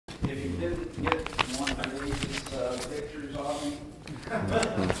didn't get one of these pictures of me.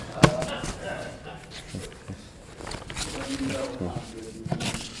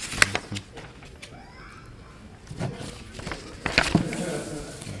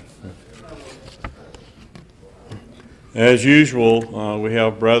 As usual, we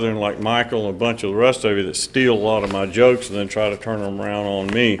have brethren like Michael and a bunch of the rest of you that steal a lot of my jokes and then try to turn them around on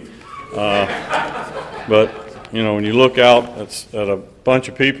me. But, you know, when you look out at a bunch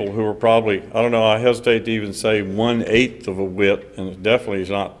of people who are probably, I don't know, I hesitate to even say 1/8 of a wit, and it definitely is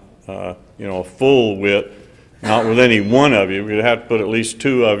not, you know, a full wit, not with any one of you. We'd have to put at least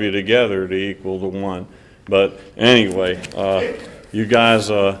two of you together to equal the one. But anyway, you guys,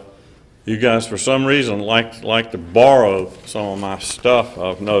 for some reason, like to borrow some of my stuff,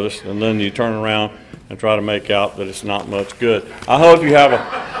 I've noticed, and then you turn around and try to make out that it's not much good. I hope you have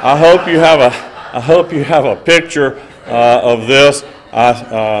a picture of this.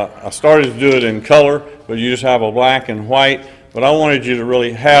 I started to do it in color, but you just have a black and white. But I wanted you to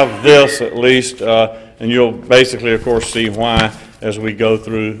really have this at least, and you'll basically, of course, see why as we go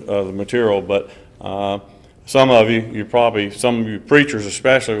through the material. But some of you some of you preachers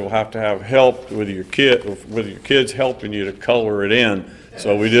especially, will have to have help with your kids helping you to color it in.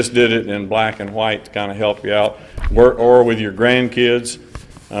 So we just did it in black and white to kind of help you out, or with your grandkids,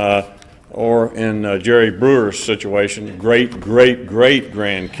 or in Jerry Brewer's situation, great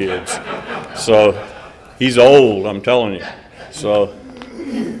grandkids. So he's old, I'm telling you. So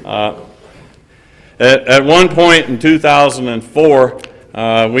at one point in 2004.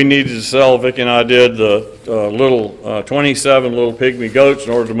 We needed to sell, Vicki and I did, the 27 little pygmy goats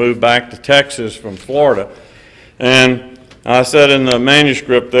in order to move back to Texas from Florida. And I said in the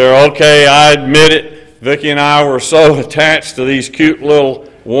manuscript there, okay, I admit it, Vicki and I were so attached to these cute little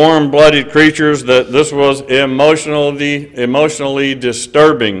warm-blooded creatures that this was emotionally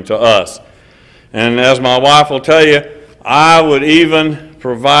disturbing to us. And as my wife will tell you, I would even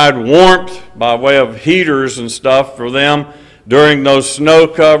provide warmth by way of heaters and stuff for them during those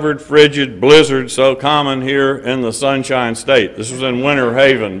snow-covered, frigid blizzards so common here in the Sunshine State. This was in Winter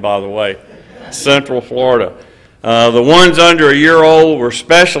Haven, by the way, Central Florida. The ones under a year old were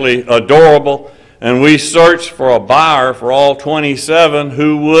especially adorable, and we searched for a buyer for all 27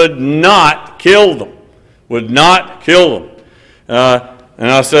 who would not kill them,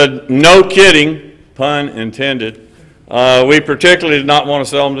 and I said, no kidding, pun intended. We particularly did not want to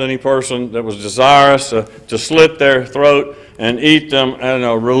sell them to any person that was desirous to slit their throat and eat them in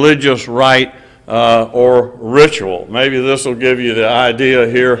a religious rite or ritual. Maybe this will give you the idea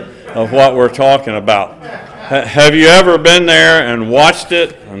here of what we're talking about. Have you ever been there and watched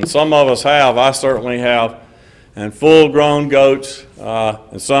it? And some of us have. I certainly have. And full-grown goats,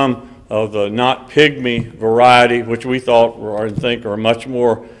 and some of the not pygmy variety, which we thought and think are much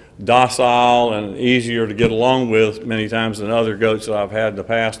more docile and easier to get along with many times than other goats that I've had in the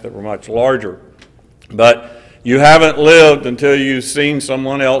past that were much larger. But you haven't lived until you've seen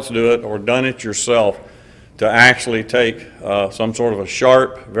someone else do it or done it yourself to actually take some sort of a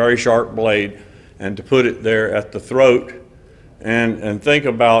sharp, very sharp blade and to put it there at the throat and think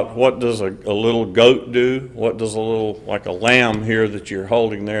about what does a little goat do, what does like a lamb here that you're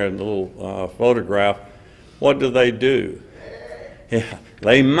holding there in the little photograph, what do they do? Yeah,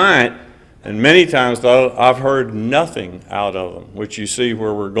 they might, and many times, though, I've heard nothing out of them, which you see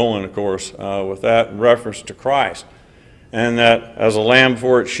where we're going, of course, with that in reference to Christ. And that as a lamb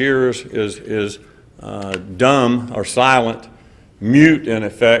before its shears is dumb or silent, mute in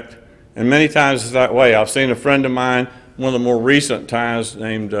effect, and many times it's that way. I've seen a friend of mine, one of the more recent times,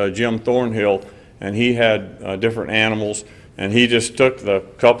 named Jim Thornhill, and he had different animals, and he just took the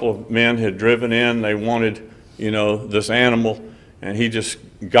couple of men had driven in, they wanted, you know, this animal, and he just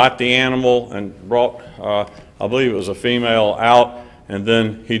got the animal and brought, I believe it was a female, out, and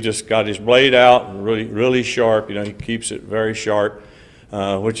then he just got his blade out, really sharp. You know, he keeps it very sharp,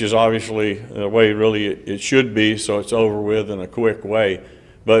 which is obviously the way really it should be, so it's over with in a quick way.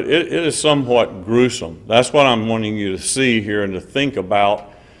 But it is somewhat gruesome. That's what I'm wanting you to see here and to think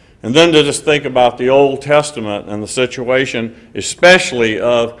about. And then to just think about the Old Testament and the situation, especially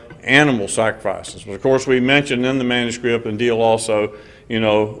of animal sacrifices. But of course, we mentioned in the manuscript and deal also, you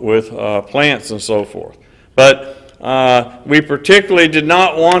know, with plants and so forth. But we particularly did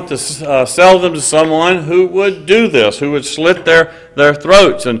not want to sell them to someone who would do this, who would slit their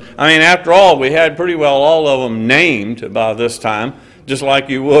throats. And I mean, after all, we had pretty well all of them named by this time, just like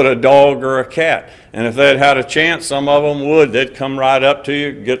you would a dog or a cat. And if they'd had a chance, some of them would. They'd come right up to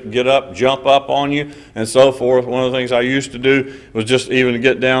you, get up, jump up on you, and so forth. One of the things I used to do was just even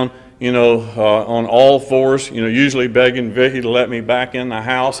get down, on all fours, usually begging Vicky to let me back in the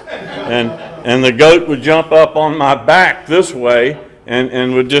house. And the goat would jump up on my back this way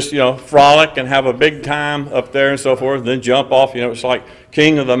and would just, frolic and have a big time up there and so forth, and then jump off. It's like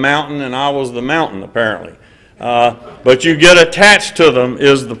king of the mountain, and I was the mountain, apparently. But you get attached to them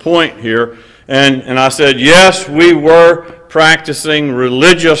is the point here. And I said, yes, we were practicing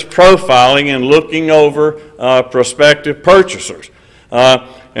religious profiling and looking over prospective purchasers.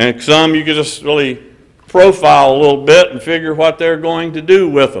 And some you could just really profile a little bit and figure what they're going to do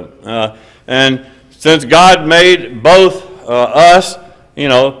with them. And since God made both us, He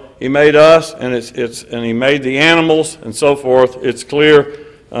made us, and He made the animals and so forth, it's clear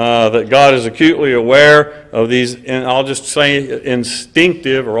that God is acutely aware of these, and I'll just say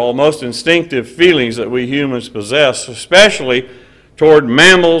instinctive or almost instinctive feelings that we humans possess, especially toward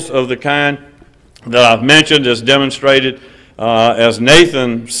mammals of the kind that I've mentioned, as demonstrated as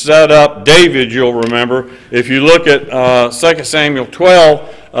Nathan set up David, you'll remember. If you look at 2 Samuel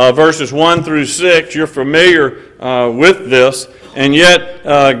 12, verses 1 through 6, you're familiar with this, and yet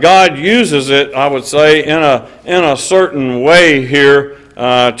God uses it, I would say, in a certain way here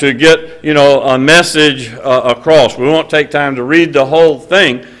to get, a message across. We won't take time to read the whole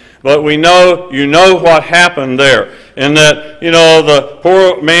thing, but we know, what happened there. And that, the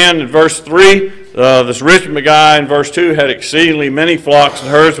poor man in verse 3, this rich guy in verse 2 had exceedingly many flocks and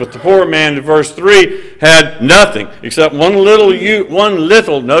herds, but the poor man in verse 3 had nothing except one little,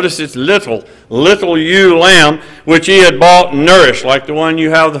 notice it's little ewe lamb, which he had bought and nourished, like the one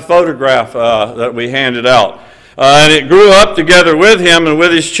you have the photograph that we handed out. And it grew up together with him and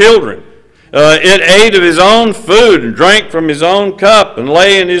with his children. It ate of his own food and drank from his own cup and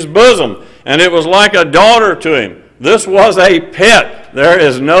lay in his bosom, and it was like a daughter to him. This was a pet. There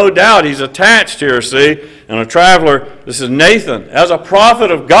is no doubt he's attached here, see? And a traveler, this is Nathan, as a prophet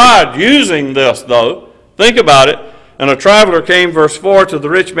of God using this, though. Think about it. And a traveler came, verse 4, to the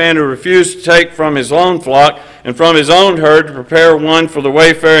rich man who refused to take from his own flock and from his own herd to prepare one for the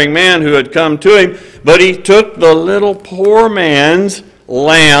wayfaring man who had come to him. But he took the little poor man's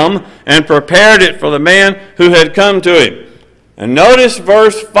lamb and prepared it for the man who had come to him. And notice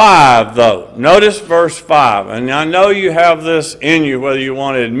verse 5, though. Notice verse 5. And I know you have this in you, whether you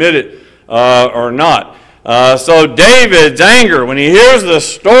want to admit it or not. So David's anger, when he hears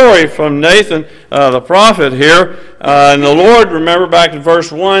this story from Nathan, the prophet here, and the Lord, remember back in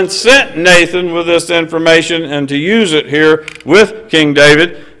verse 1, sent Nathan with this information and to use it here with King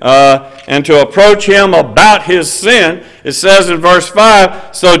David and to approach him about his sin. It says in verse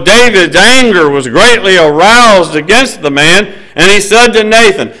 5, so David's anger was greatly aroused against the man, and he said to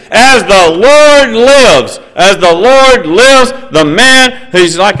Nathan, as the Lord lives, the man,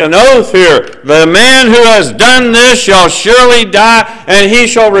 he's like an oath here, the man who has done this shall surely die, and he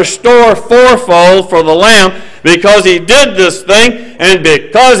shall restore fourfold for the lamb, because he did this thing, and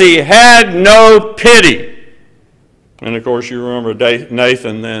because he had no pity. And of course you remember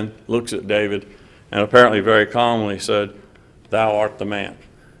Nathan then looks at David, and apparently very calmly said, thou art the man.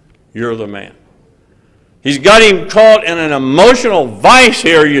 You're the man. He's got him caught in an emotional vice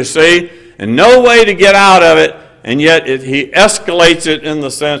here, you see, and no way to get out of it, and yet he escalates it in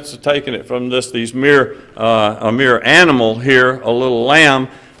the sense of taking it from a mere animal here, a little lamb,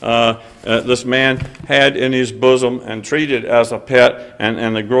 this man had in his bosom and treated as a pet,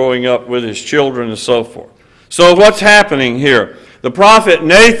 and the growing up with his children and so forth. So what's happening here? The prophet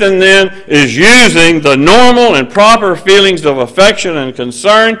Nathan then is using the normal and proper feelings of affection and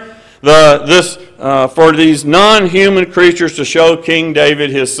concern for these non-human creatures to show King David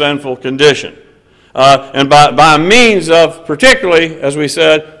his sinful condition. And by means of, particularly, as we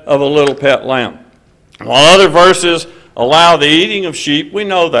said, of a little pet lamb. While other verses allow the eating of sheep, we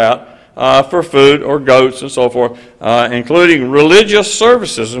know that, for food or goats and so forth, including religious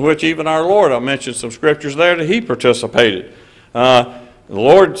services in which even our Lord, I mentioned some scriptures there that he participated. The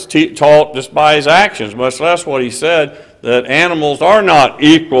Lord taught just by his actions, much less what he said, that animals are not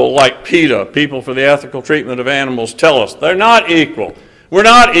equal like PETA, People for the Ethical Treatment of Animals, tell us. They're not equal. We're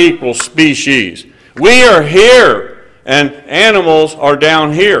not equal species. We are here, and animals are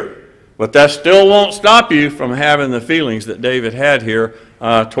down here. But that still won't stop you from having the feelings that David had here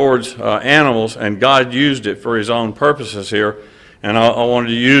towards animals, and God used it for his own purposes here. And I wanted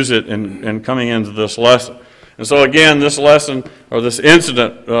to use it in coming into this lesson. And so again, this lesson, or this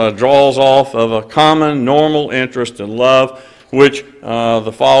incident, draws off of a common, normal interest and love which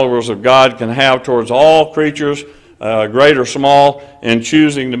the followers of God can have towards all creatures, great or small, in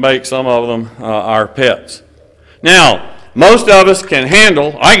choosing to make some of them our pets. Now, most of us can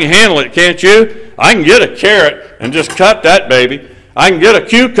handle, I can handle it, can't you? I can get a carrot and just cut that baby I can get a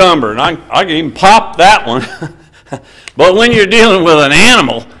cucumber, and I can even pop that one. But when you're dealing with an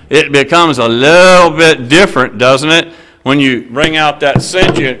animal, it becomes a little bit different, doesn't it? When you bring out that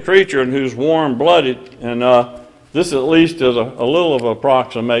sentient creature and who's warm-blooded, and this at least is a little of an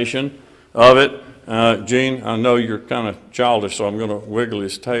approximation of it. Gene, I know you're kind of childish, so I'm going to wiggle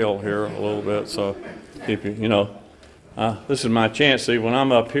his tail here a little bit, so keep you, this is my chance. See, when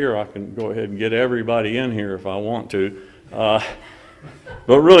I'm up here, I can go ahead and get everybody in here if I want to.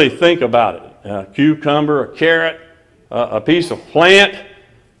 But really think about it. A cucumber, a carrot, a piece of plant,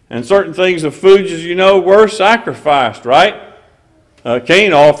 and certain things of food, as you know, were sacrificed, right?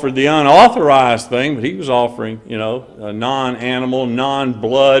 Cain offered the unauthorized thing, but he was offering, a non-animal,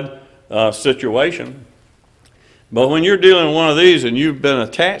 non-blood situation. But when you're dealing with one of these and you've been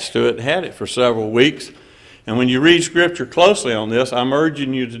attached to it, had it for several weeks, and when you read Scripture closely on this, I'm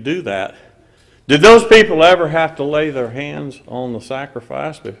urging you to do that. Did those people ever have to lay their hands on the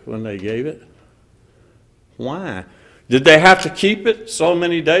sacrifice when they gave it? Why? Did they have to keep it so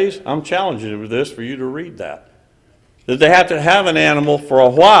many days? I'm challenging you with this for you to read that. Did they have to have an animal for a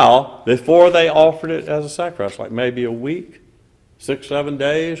while before they offered it as a sacrifice, like maybe a week, 6, 7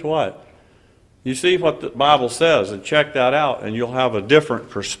 days, what? You see what the Bible says, and check that out, and you'll have a different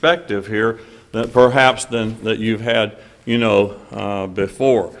perspective here that perhaps than that you've had,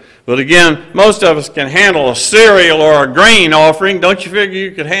 before. But again, most of us can handle a cereal or a grain offering. Don't you figure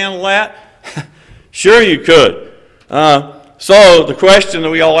you could handle that? Sure you could. So the question that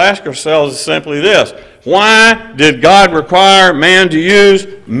we all ask ourselves is simply this. Why did God require man to use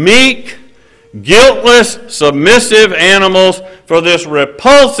meek, guiltless, submissive animals for this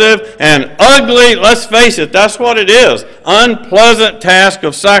repulsive and ugly, let's face it, that's what it is, unpleasant task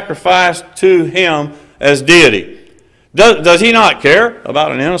of sacrifice to him as deity? Does he not care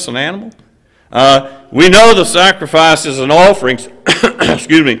about an innocent animal? We know the sacrifices and offerings,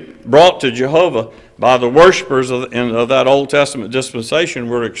 brought to Jehovah by the worshipers of that Old Testament dispensation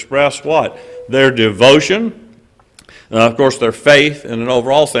were to express what? Their devotion, of course their faith in an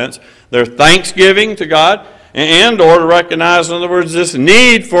overall sense, their thanksgiving to God, and or to recognize, in other words, this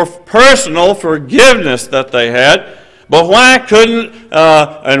need for personal forgiveness that they had. But why couldn't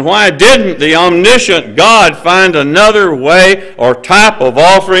and why didn't the omniscient God find another way or type of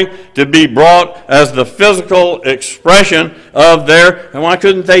offering to be brought as the physical expression of and why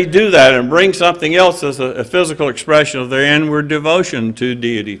couldn't they do that and bring something else as a physical expression of their inward devotion to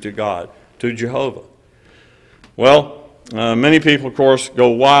deity, to God, to Jehovah? Well, many people, of course, go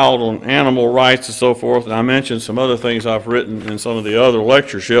wild on animal rights and so forth, and I mentioned some other things I've written in some of the other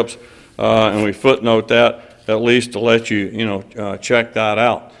lectureships, and we footnote that, at least to let you, check that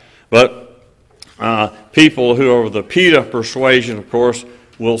out. But people who are of the PETA persuasion, of course,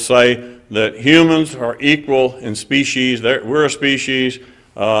 will say that humans are equal in species. We're a species.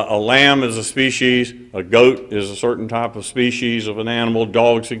 A lamb is a species. A goat is a certain type of species of an animal,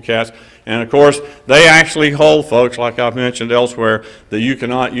 dogs and cats. And, of course, they actually hold, folks, like I've mentioned elsewhere, that you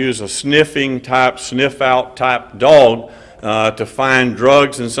cannot use a sniff-out type dog to find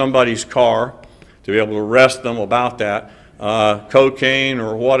drugs in somebody's car, to be able to arrest them about that, cocaine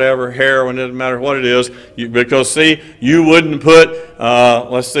or whatever, heroin, doesn't matter what it is, because see, you wouldn't put,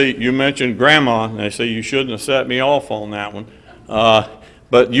 let's see, you mentioned grandma, and they say you shouldn't have set me off on that one,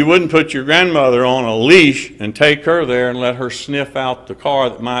 but you wouldn't put your grandmother on a leash and take her there and let her sniff out the car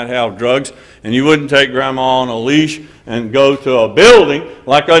that might have drugs, and you wouldn't take grandma on a leash and go to a building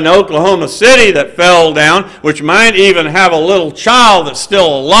like in Oklahoma City that fell down, which might even have a little child that's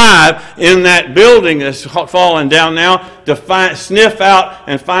still alive in that building that's fallen down now, to sniff out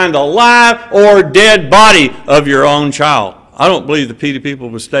and find a live or dead body of your own child. I don't believe the PETA people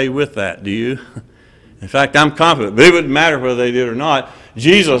would stay with that, do you? In fact, I'm confident, but it wouldn't matter whether they did or not.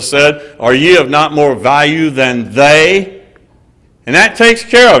 Jesus said, "Are ye of not more value than they?" And that takes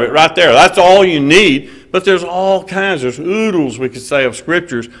care of it right there. That's all you need. But there's all kinds, there's oodles, we could say, of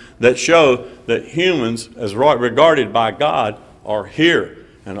scriptures that show that humans, as regarded by God, are here,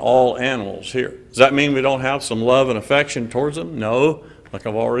 and all animals here. Does that mean we don't have some love and affection towards them? No, like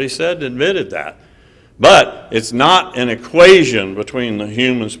I've already said, admitted that. But it's not an equation between the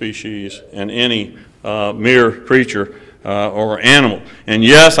human species and any mere creature or animal. And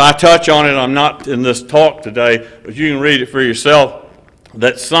yes, I touch on it. I'm not in this talk today, but you can read it for yourself,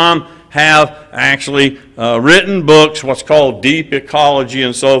 that some have actually written books, what's called deep ecology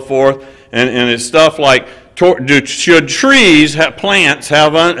and so forth, and it's stuff like, should trees, plants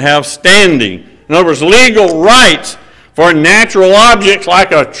have standing? In other words, legal rights for natural objects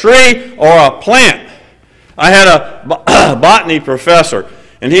like a tree or a plant. I had a botany professor,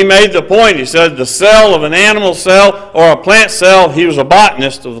 And he made the point, he said the cell of an animal cell or a plant cell, he was a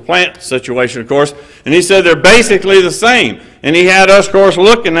botanist of the plant situation, of course, and he said they're basically the same. And he had us, of course,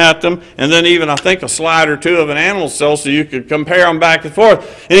 looking at them, and then even, I think, a slide or two of an animal cell so you could compare them back and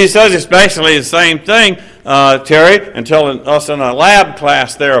forth. And he says it's basically the same thing, Terry, and telling us in a lab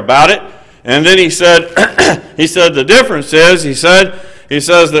class there about it. And then he said, he said the difference is, he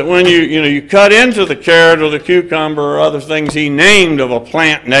says that when you cut into the carrot or the cucumber or other things he named of a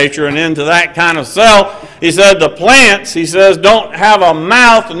plant nature and into that kind of cell, he said the plants, he says, don't have a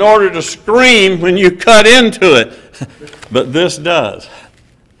mouth in order to scream when you cut into it. But this does.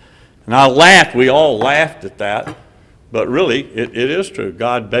 And I laughed, we all laughed at that. But really, it is true.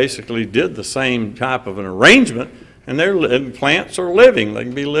 God basically did the same type of an arrangement, and plants are living. They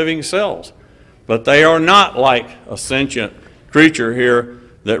can be living cells. But they are not like a sentient creature here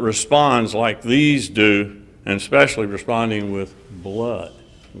that responds like these do, and especially responding with blood.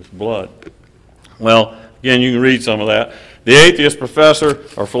 Well, again, you can read some of that. The atheist professor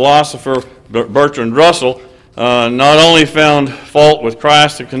or philosopher Bertrand Russell not only found fault with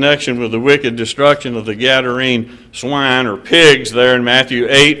Christ in connection with the wicked destruction of the Gadarene swine or pigs there in Matthew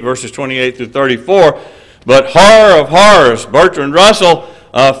 8, verses 28 through 34, but horror of horrors, Bertrand Russell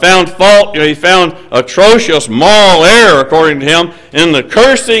found fault, he found atrocious moral error, according to him, in the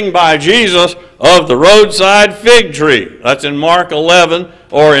cursing by Jesus of the roadside fig tree. That's in Mark 11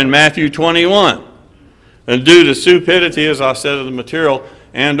 or in Matthew 21. And due to stupidity, as I said, of the material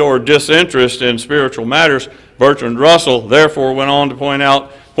and or disinterest in spiritual matters, Bertrand Russell therefore went on to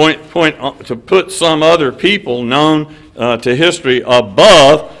to put some other people known to history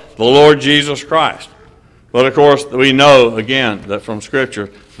above the Lord Jesus Christ. But of course, we know again that from Scripture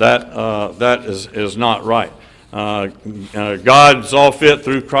that is not right. God saw fit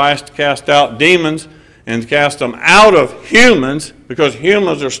through Christ to cast out demons and cast them out of humans, because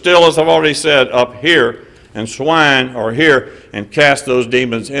humans are still, as I've already said, up here, and swine are here, and cast those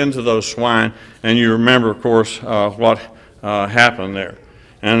demons into those swine. And you remember, of course, what happened there.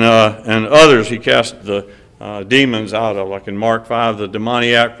 And others he cast the demons out of, like in Mark 5, the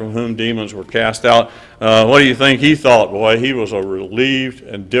demoniac from whom demons were cast out. What do you think he thought? Boy, he was a relieved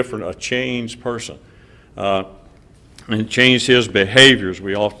and different, a changed person. And changed his behaviors,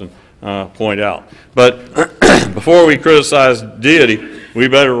 we often point out. But before we criticize deity, we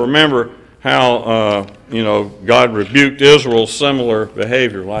better remember how God rebuked Israel's similar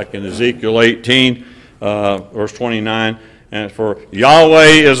behavior, like in Ezekiel 18, verse 29. And for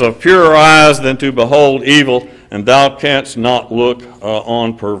Yahweh is of purer eyes than to behold evil, and thou canst not look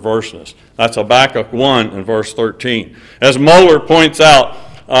on perverseness. That's Habakkuk 1 and verse 13. As Moeller points out,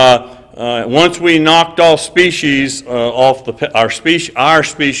 once we knocked off species our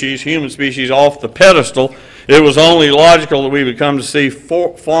species, human species, off the pedestal, it was only logical that we would come to see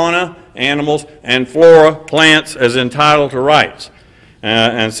fauna, animals, and flora, plants, as entitled to rights.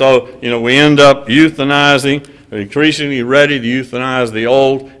 And so, we end up euthanizing, increasingly ready to euthanize the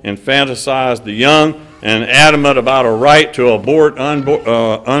old, infanticize the young, and adamant about a right to abort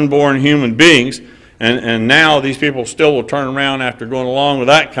unborn human beings. And now these people still will turn around after going along with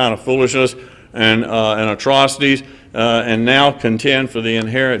that kind of foolishness and atrocities, and now contend for the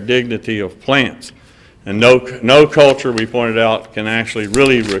inherent dignity of plants. And no culture, we pointed out, can actually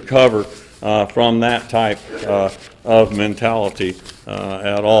really recover from that type of mentality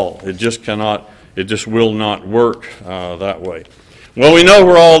at all. It just cannot. It just will not work that way. Well, we know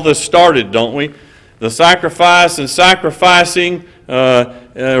where all this started, don't we? The sacrifice and sacrificing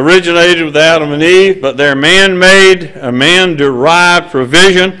originated with Adam and Eve, but their man-made, man-derived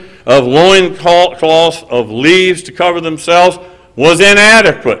provision of loincloths of leaves to cover themselves was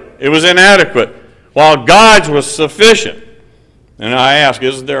inadequate. It was inadequate, while God's was sufficient. And I ask,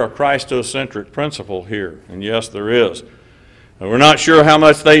 isn't there a Christocentric principle here? And yes, there is. We're not sure how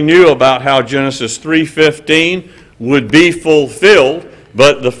much they knew about how Genesis 3:15 would be fulfilled,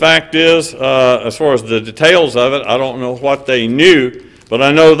 but the fact is, as far as the details of it, I don't know what they knew, but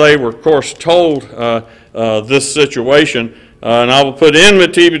I know they were, of course, told this situation. And I will put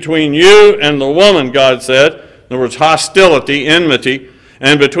enmity between you and the woman, God said. In other words, hostility, enmity.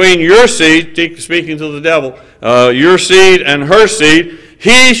 And between your seed, speaking to the devil, your seed and her seed,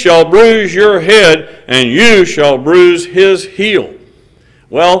 he shall bruise your head, and you shall bruise his heel.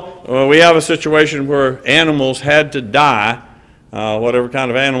 Well, we have a situation where animals had to die, whatever kind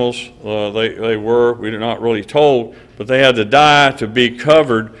of animals they were, we're not really told, but they had to die to be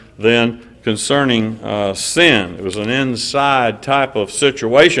covered then concerning sin. It was an inside type of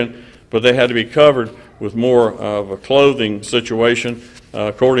situation, but they had to be covered with more of a clothing situation.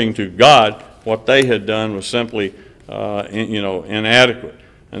 According to God, what they had done was simply inadequate.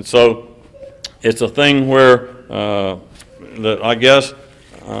 And so it's a thing where that I guess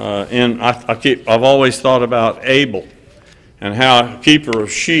I've always thought about Abel and how a keeper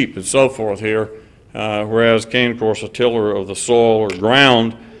of sheep and so forth here, whereas Cain, of course, a tiller of the soil or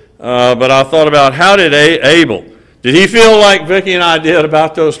ground. But I thought about, how did Abel, did he feel like Vicki and I did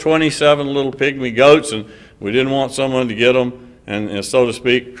about those 27 little pygmy goats, and we didn't want someone to get them and so to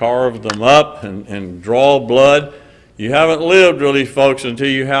speak, carve them up and draw blood? You haven't lived really, folks, until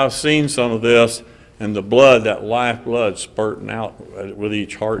you have seen some of this, and the blood, that life blood spurting out with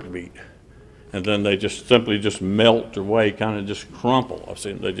each heartbeat. And then they just simply just melt away, kind of just crumple. I've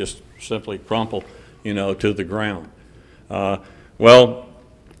seen they just simply crumple, to the ground. Well,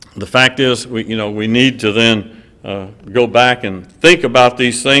 the fact is, we need to then go back and think about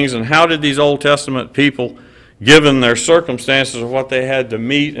these things, and how did these Old Testament people, given their circumstances of what they had to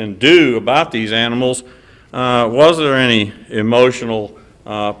meet and do about these animals, was there any emotional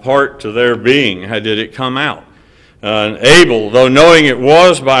part to their being? How did it come out? And Abel, though knowing it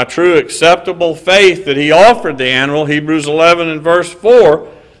was by true acceptable faith that he offered the animal, Hebrews 11 and verse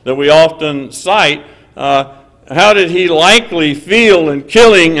 4 that we often cite, how did he likely feel in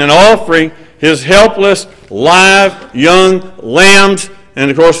killing and offering his helpless, live, young lambs, and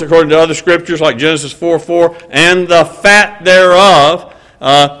of course, according to other scriptures like Genesis 4:4, and the fat thereof?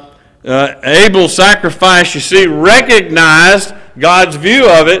 Abel's sacrifice, you see, recognized God's view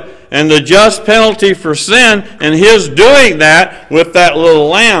of it and the just penalty for sin, and his doing that with that little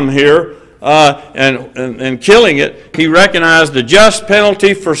lamb here and killing it. He recognized the just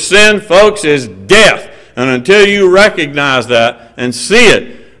penalty for sin, folks, is death. And until you recognize that and see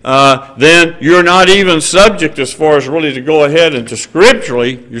it, then you're not even subject as far as really to go ahead and to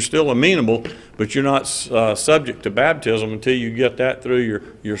scripturally, you're still amenable, but you're not subject to baptism until you get that through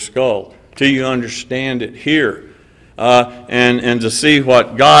your skull, till you understand it here. And to see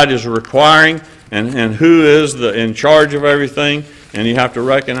what God is requiring and who is in charge of everything. And you have to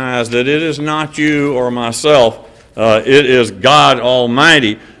recognize that it is not you or myself. It is God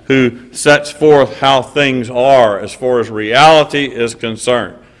Almighty who sets forth how things are as far as reality is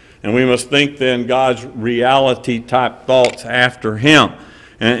concerned. And we must think then God's reality type thoughts after him.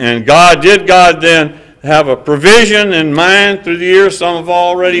 And did God then have a provision in mind through the years? Some have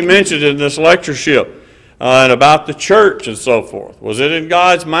already mentioned in this lectureship. And about the church and so forth. Was it in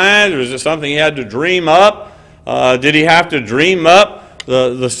God's mind, or is it something he had to dream up? Did he have to dream up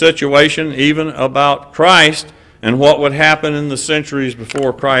the situation even about Christ and what would happen in the centuries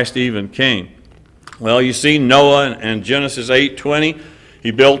before Christ even came? Well, you see Noah in Genesis 8:20.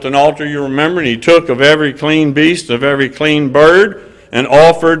 He built an altar, you remember, and he took of every clean beast, of every clean bird, and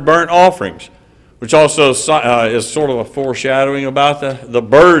offered burnt offerings, which also is sort of a foreshadowing about the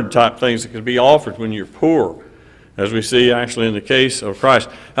bird type things that could be offered when you're poor, as we see actually in the case of Christ.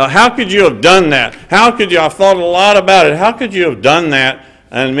 How could you have done that? I've thought a lot about it. How could you have done that?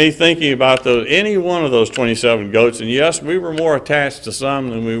 And me thinking about any one of those 27 goats, and yes, we were more attached to some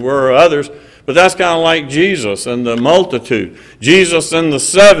than we were others, but that's kind of like Jesus and the multitude, Jesus and the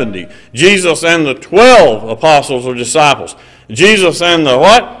 70, Jesus and the 12 apostles or disciples, Jesus and the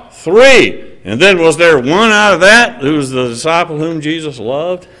what? 3. And then was there one out of that who was the disciple whom Jesus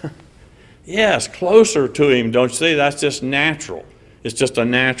loved? Yes, closer to him, don't you see? That's just natural. It's just a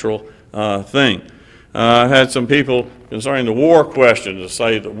natural thing. I had some people concerning the war question to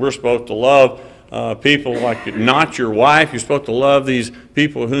say that we're supposed to love people like not your wife. You're supposed to love these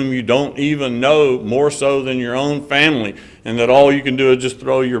people whom you don't even know more so than your own family, and that all you can do is just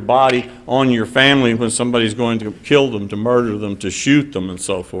throw your body on your family when somebody's going to kill them, to murder them, to shoot them, and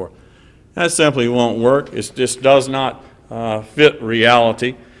so forth. That simply won't work. It just does not fit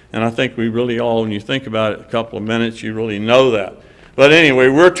reality. And I think we really all, when you think about it a couple of minutes, you really know that. But anyway,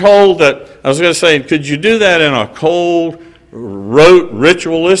 we're told that, I was going to say, could you do that in a cold, rote,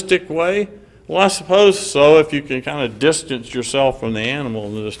 ritualistic way? Well, I suppose so, if you can kind of distance yourself from the animal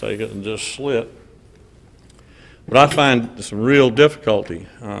and just take it and just slit. But I find some real difficulty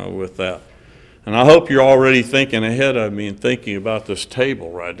with that. And I hope you're already thinking ahead of me and thinking about this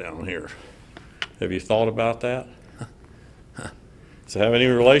table right down here. Have you thought about that? Does it have any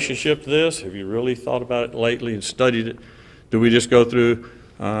relationship to this? Have you really thought about it lately and studied it? Do we just go through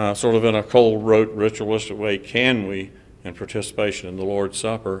sort of in a cold, rote, ritualistic way? Can we, in participation in the Lord's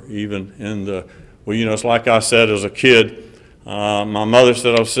Supper, even in well, it's like I said as a kid, my mother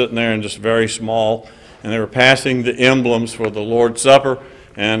said I was sitting there and just very small, and they were passing the emblems for the Lord's Supper.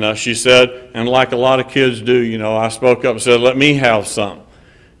 And she said, and like a lot of kids do, I spoke up and said, "Let me have some."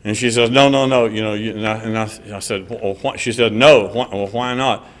 And she says, "No, and I said, well, why? She said, "No, why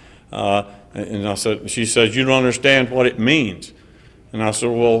not?" And she said, "You don't understand what it means." And I said,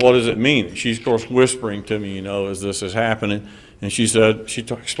 well, what does it mean? She's, of course, whispering to me, as this is happening. And she said,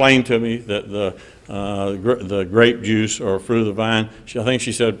 explained to me that the grape juice or fruit of the vine, I think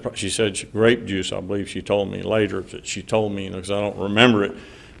she said grape juice, I believe she told me later that she told me, because I don't remember it.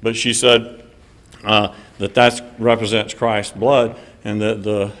 But she said that represents Christ's blood, and that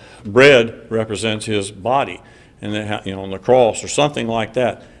the bread represents his body, and that, on the cross or something like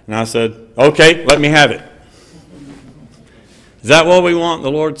that. And I said, okay, let me have it. Is that what we want in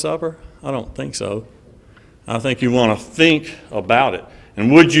the Lord's Supper? I don't think so. I think you want to think about it.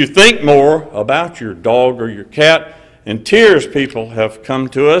 And would you think more about your dog or your cat? In tears, people have come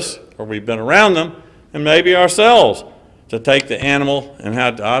to us, or we've been around them, and maybe ourselves, to take the animal, and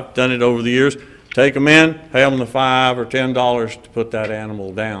I've done it over the years, take them in, pay them the $5 or $10 to put that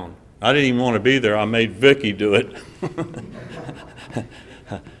animal down. I didn't even want to be there. I made Vicky do it.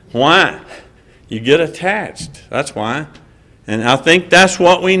 Why? You get attached. That's why. And I think that's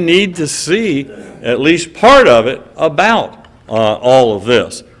what we need to see, at least part of it, about all of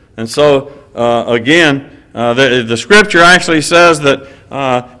this. And so, again, the scripture actually says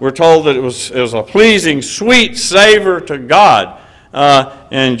that we're told that it was a pleasing, sweet savor to God.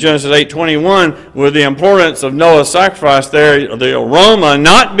 In Genesis 8:21, with the importance of Noah's sacrifice there, the aroma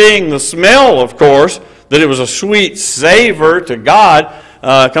not being the smell, of course, that it was a sweet savor to God,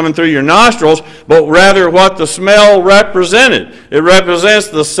 coming through your nostrils, but rather what the smell represented. It represents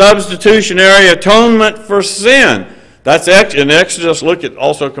the substitutionary atonement for sin. That's in Exodus.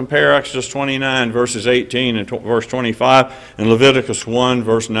 Also compare Exodus 29, verses 18 and verse 25, and Leviticus 1,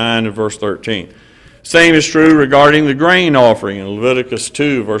 verse 9 and verse 13. Same is true regarding the grain offering in Leviticus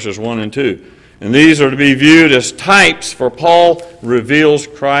 2, verses 1 and 2. And these are to be viewed as types, for Paul reveals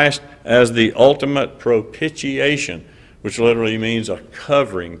Christ as the ultimate propitiation, which literally means a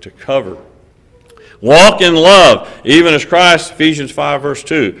covering, to cover. Walk in love, even as Christ, Ephesians 5, verse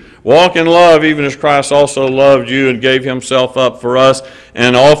 2. Walk in love, even as Christ also loved you and gave himself up for us,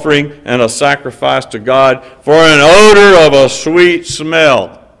 an offering and a sacrifice to God for an odor of a sweet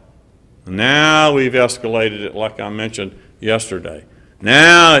smell. Now we've escalated it, like I mentioned yesterday.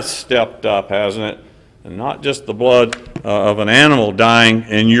 Now it's stepped up, hasn't it? And not just the blood of an animal dying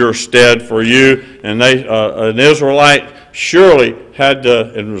in your stead for you. And an Israelite surely had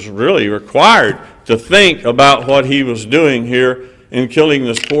to, it was really required to think about what he was doing here in killing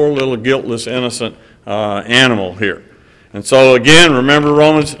this poor little guiltless, innocent animal here. And so again, remember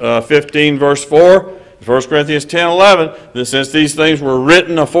Romans 15, verse 4, 1 Corinthians 10, 11, that since these things were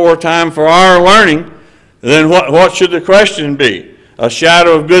written aforetime for our learning, then what should the question be? A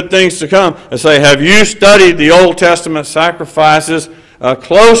shadow of good things to come, and say, have you studied the Old Testament sacrifices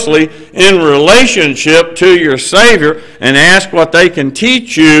closely in relationship to your Savior, and ask what they can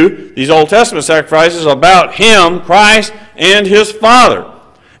teach you, these Old Testament sacrifices, about Him, Christ, and His Father?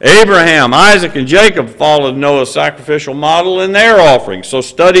 Abraham, Isaac, and Jacob followed Noah's sacrificial model in their offerings. So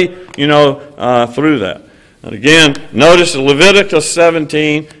study, through that. And again, notice Leviticus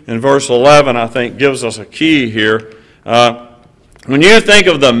 17 and verse 11, I think, gives us a key here. When you think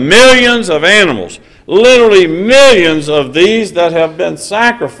of the millions of animals, literally millions of these that have been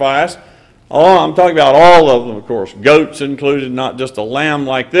sacrificed, I'm talking about all of them, of course, goats included, not just a lamb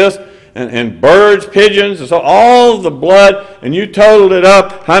like this, and birds, pigeons, and so all of the blood, and you totaled it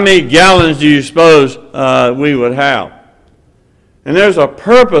up, how many gallons do you suppose we would have? And there's a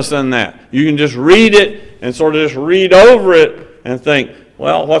purpose in that. You can just read it and sort of just read over it and think,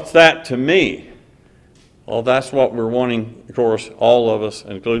 well, what's that to me? Well, that's what we're wanting, of course, all of us,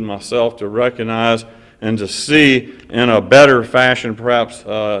 including myself, to recognize and to see in a better fashion perhaps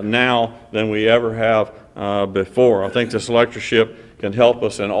now than we ever have before. I think this lectureship can help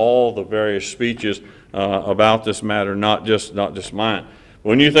us in all the various speeches about this matter, not just mine.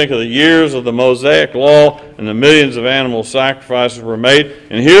 When you think of the years of the Mosaic Law and the millions of animal sacrifices were made,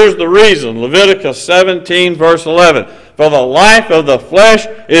 and here's the reason, Leviticus 17, verse 11, for the life of the flesh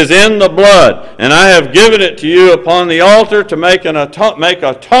is in the blood, and I have given it to you upon the altar to make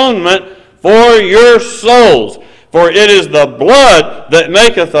atonement for your souls. For it is the blood that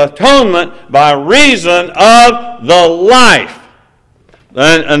maketh atonement by reason of the life.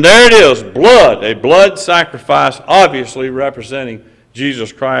 And there it is, blood, a blood sacrifice, obviously representing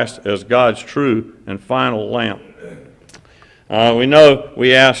Jesus Christ as God's true and final Lamb. We know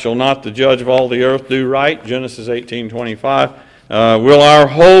we ask, shall not the judge of all the earth do right? Genesis 18:25. Will our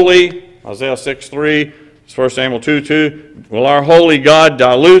holy, Isaiah 6:3, 1 Samuel 2:2, will our holy God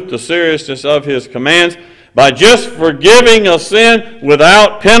dilute the seriousness of His commands by just forgiving a sin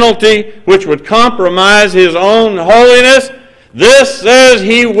without penalty, which would compromise His own holiness? This says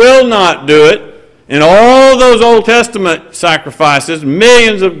He will not do it. In all those Old Testament sacrifices,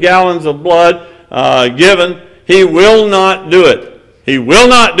 millions of gallons of blood given, he will not do it. He will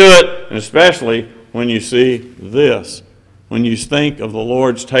not do it, and especially when you see this, when you think of the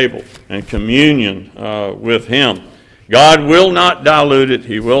Lord's table and communion with him. God will not dilute it.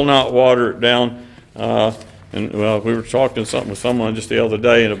 He will not water it down. And we were talking with someone just the other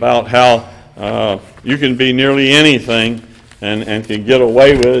day about how you can be nearly anything and can get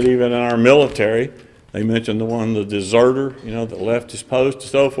away with it even in our military. They mentioned the deserter, that left his post and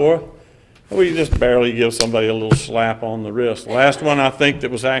so forth. We just barely give somebody a little slap on the wrist. The last one I think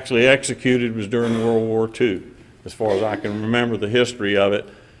that was actually executed was during World War II, as far as I can remember the history of it.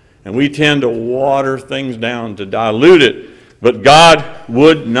 And we tend to water things down to dilute it, but God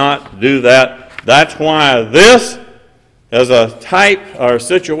would not do that. That's why this is a type or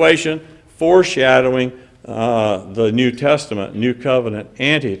situation foreshadowing the New Testament, New Covenant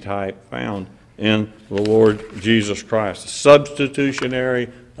antitype found in the Lord Jesus Christ. Substitutionary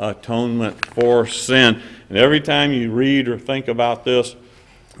atonement for sin. And every time you read or think about this,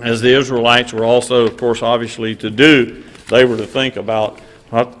 as the Israelites were also, of course, obviously to do, they were to think about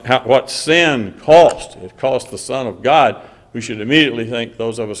what sin cost. It cost the Son of God. We should immediately think,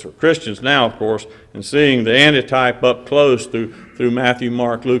 those of us who are Christians now, of course, and seeing the antitype up close through Matthew,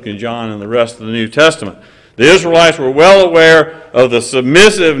 Mark, Luke, and John and the rest of the New Testament. The Israelites were well aware of the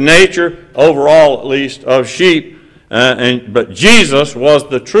submissive nature, overall at least, of sheep, but Jesus was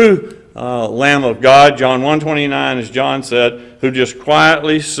the true Lamb of God, John 1:29, as John said, who just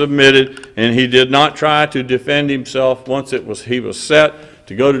quietly submitted, and he did not try to defend himself once he was set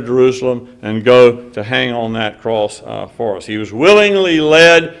to go to Jerusalem and go to hang on that cross for us. He was willingly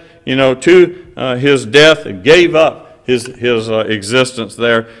led, to his death and gave up his existence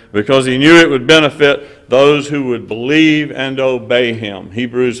there because he knew it would benefit those who would believe and obey him.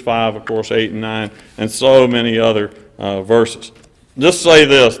 Hebrews 5, of course, 8 and 9, and so many other verses. Just say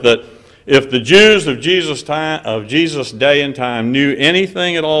this, that if the Jews of Jesus' day and time knew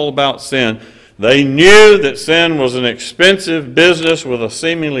anything at all about sin, they knew that sin was an expensive business with a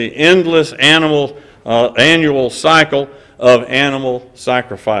seemingly endless annual cycle of animal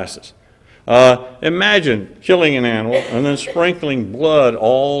sacrifices. Imagine killing an animal and then sprinkling blood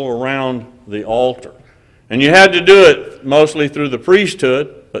all around the altar. And you had to do it mostly through the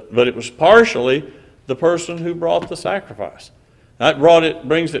priesthood, but it was partially the person who brought the sacrifice. That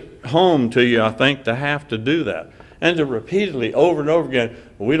brings it home to you, I think, to have to do that. And to repeatedly, over and over again,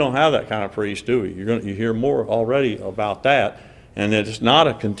 well, we don't have that kind of priest, do we? You hear more already about that. And it's not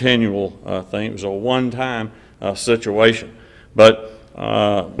a continual thing. It was a one-time situation. But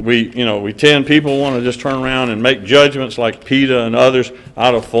people want to just turn around and make judgments like PETA and others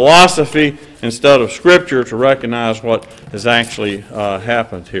out of philosophy instead of Scripture to recognize what has actually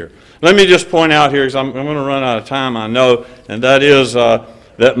happened here. Let me just point out here, because I'm going to run out of time, I know, and that is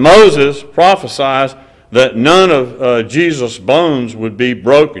that Moses prophesies that none of Jesus' bones would be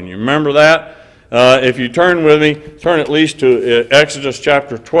broken. You remember that? If you turn with me, turn at least to Exodus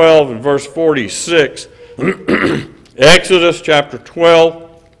chapter 12 and verse 46. Exodus chapter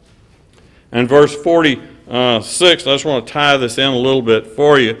 12 and verse 46. I just want to tie this in a little bit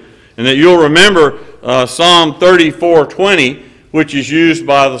for you. And that you'll remember Psalm 34:20, which is used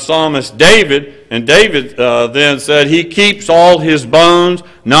by the psalmist David. And David then said, he keeps all his bones,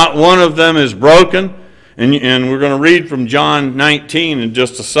 not one of them is broken. And we're going to read from John 19 in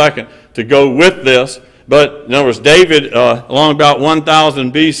just a second to go with this. But in other words, David, along about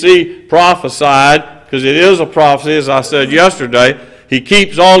 1000 BC, prophesied, because it is a prophecy, as I said yesterday, he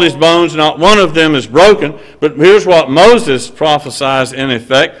keeps all his bones, not one of them is broken. But here's what Moses prophesies in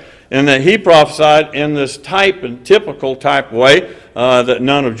effect, and that he prophesied in this type and typical type way that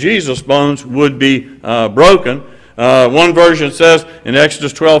none of Jesus' bones would be broken. One version says in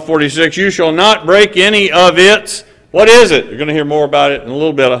Exodus 12:46, you shall not break any of its, what is it? You're going to hear more about it in a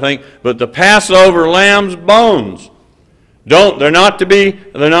little bit, I think, but the Passover lamb's bones. They're not to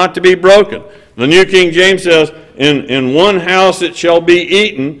be broken. The New King James says, in one house it shall be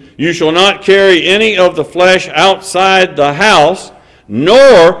eaten. You shall not carry any of the flesh outside the house,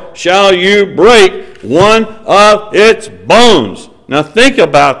 nor shall you break one of its bones. Now think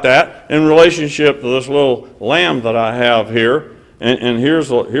about that in relationship to this little lamb that I have here. And here's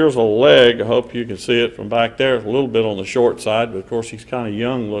a leg. I hope you can see it from back there. It's a little bit on the short side, but of course he's kind of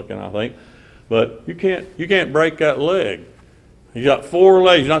young looking, I think. But you can't break that leg. You got 4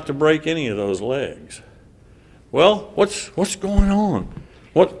 legs. You're not to break any of those legs. Well, what's going on?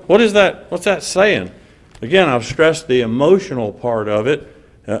 What is that? What's that saying? Again, I've stressed the emotional part of it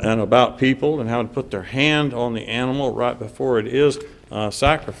and about people and how to put their hand on the animal right before it is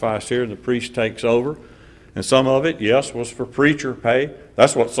sacrifice here, and the priest takes over. And some of it, yes, was for preacher pay.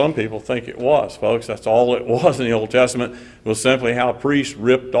 That's what some people think it was, folks. That's all it was in the Old Testament, was simply how priests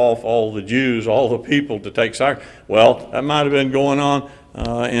ripped off all the Jews, all the people to take sacrifice. Well, that might have been going on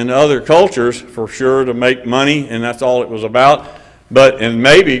in other cultures for sure to make money, and that's all it was about. And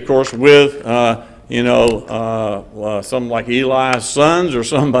maybe, of course, with, some like Eli's sons or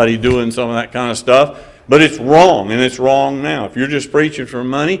somebody doing some of that kind of stuff. But it's wrong, and it's wrong now. If you're just preaching for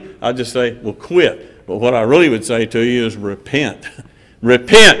money, I'd just say, well, quit. But what I really would say to you is repent.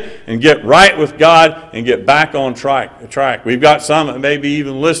 Repent and get right with God and get back on track. We've got some that may be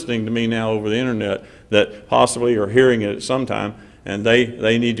even listening to me now over the internet that possibly are hearing it at some time, and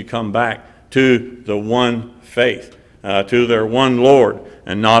they need to come back to the one faith, to their one Lord,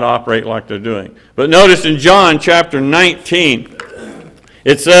 and not operate like they're doing. But notice in John chapter 19,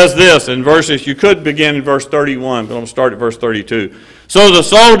 it says this in verses, you could begin in verse 31, but I'm going to start at verse 32. So the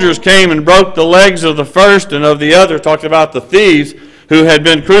soldiers came and broke the legs of the first and of the other, talking about the thieves who had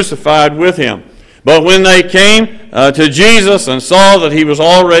been crucified with him. But when they came to Jesus and saw that he was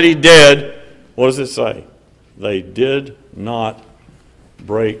already dead, what does it say? They did not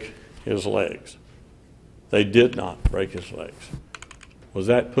break his legs. They did not break his legs. Was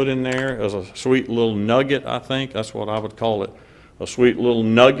that put in there as a sweet little nugget, I think? That's what I would call it. A sweet little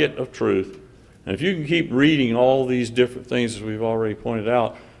nugget of truth. And if you can keep reading all these different things as we've already pointed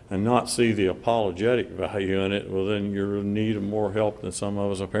out and not see the apologetic value in it, well, then you're in need of more help than some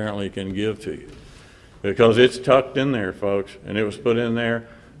of us apparently can give to you. Because it's tucked in there, folks, and it was put in there.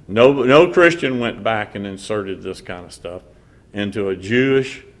 No Christian went back and inserted this kind of stuff into a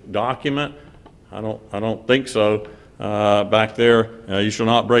Jewish document. I don't think so. Back there, you shall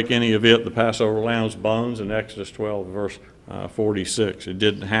not break any of it, the Passover lamb's bones, in Exodus 12, verse 46. It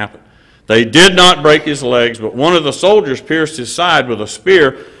didn't happen. They did not break his legs, but one of the soldiers pierced his side with a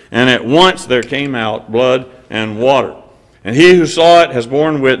spear, and at once there came out blood and water. And he who saw it has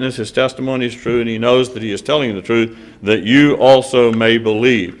borne witness, his testimony is true, and he knows that he is telling the truth, that you also may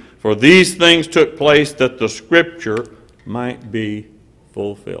believe. For these things took place that the scripture might be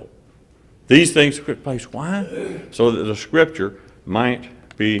fulfilled. These things took place. Why? So that the scripture might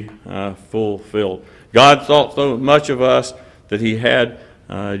be fulfilled. God thought so much of us that he had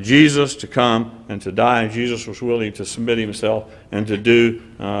Jesus to come and to die, and Jesus was willing to submit himself and to do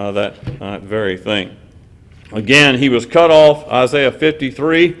that very thing. Again, he was cut off, Isaiah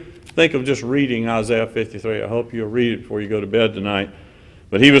 53. Think of just reading Isaiah 53. I hope you'll read it before you go to bed tonight.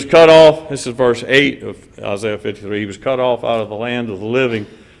 But he was cut off, this is verse 8 of Isaiah 53, he was cut off out of the land of the living,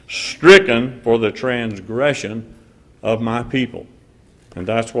 stricken for the transgression of my people. And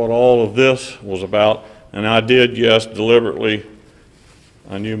that's what all of this was about. And I did, yes, deliberately.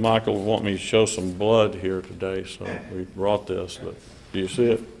 I knew Michael would want me to show some blood here today, so we brought this. But do you see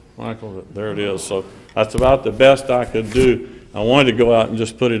it, Michael? There it is. So that's about the best I could do. I wanted to go out and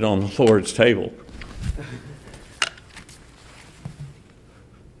just put it on the Lord's table.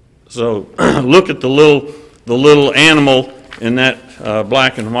 So look at the little animal in that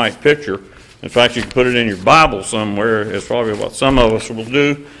black and white picture. In fact, you can put it in your Bible somewhere. It's probably what some of us will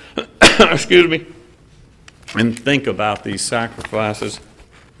do. Excuse me. And think about these sacrifices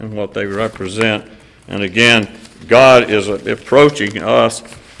and what they represent. And again, God is approaching us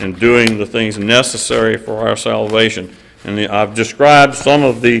and doing the things necessary for our salvation. And I've described some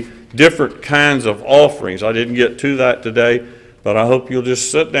of the different kinds of offerings. I didn't get to that today, but I hope you'll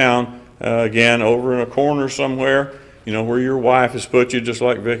just sit down again over in a corner somewhere, you know, where your wife has put you, just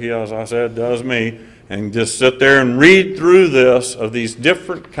like Vicki, as I said, does me, and just sit there and read through this of these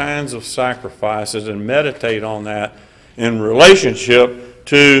different kinds of sacrifices and meditate on that in relationship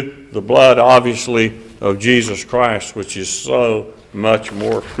to the blood, obviously, of Jesus Christ, which is so much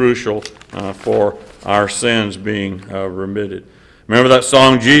more crucial for our sins being remitted. Remember that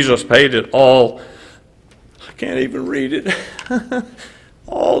song, Jesus Paid It All? I can't even read it.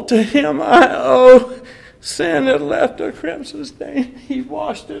 All to him I owe. Sin had left a crimson stain. He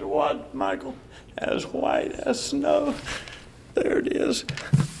washed it, what, Michael? As white as snow. There it is.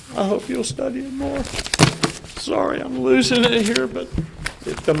 I hope you'll study it more. Sorry, I'm losing it here, but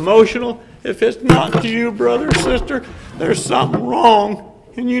it's emotional. If it's not to you, brother or sister, there's something wrong,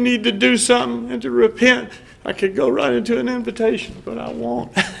 and you need to do something and to repent. I could go right into an invitation, but I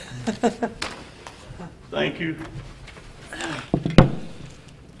won't. Thank you.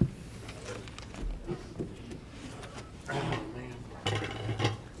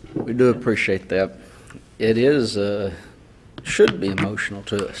 We do appreciate that. It is, should be emotional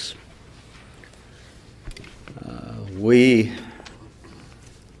to us. We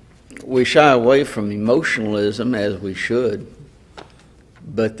shy away from emotionalism, as we should,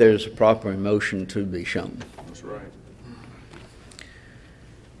 but there's a proper emotion to be shown. That's right.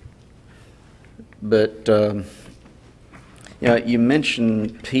 But you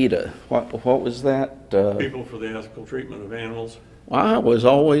mentioned PETA. What was that? People for the Ethical Treatment of Animals. Well, I was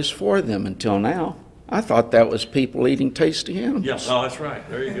always for them until now. I thought that was people eating tasty animals. Yeah, oh, that's right.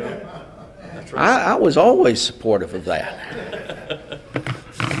 There you go. That's right. I was always supportive of that.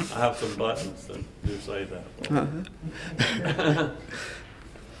 I have some buttons that do say that.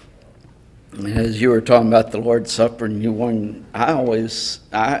 As you were talking about the Lord's Supper, and you wanted,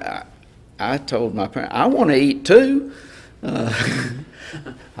 I told my parents, I want to eat too.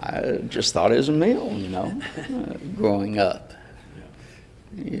 I just thought it was a meal, growing up.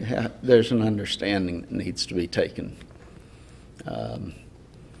 There's an understanding that needs to be taken.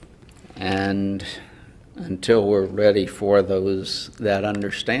 And until we're ready for that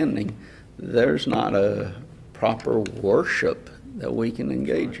understanding, there's not a proper worship that we can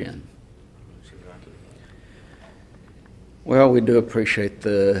engage in. Well, we do appreciate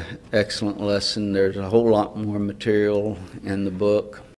the excellent lesson. There's a whole lot more material in the book.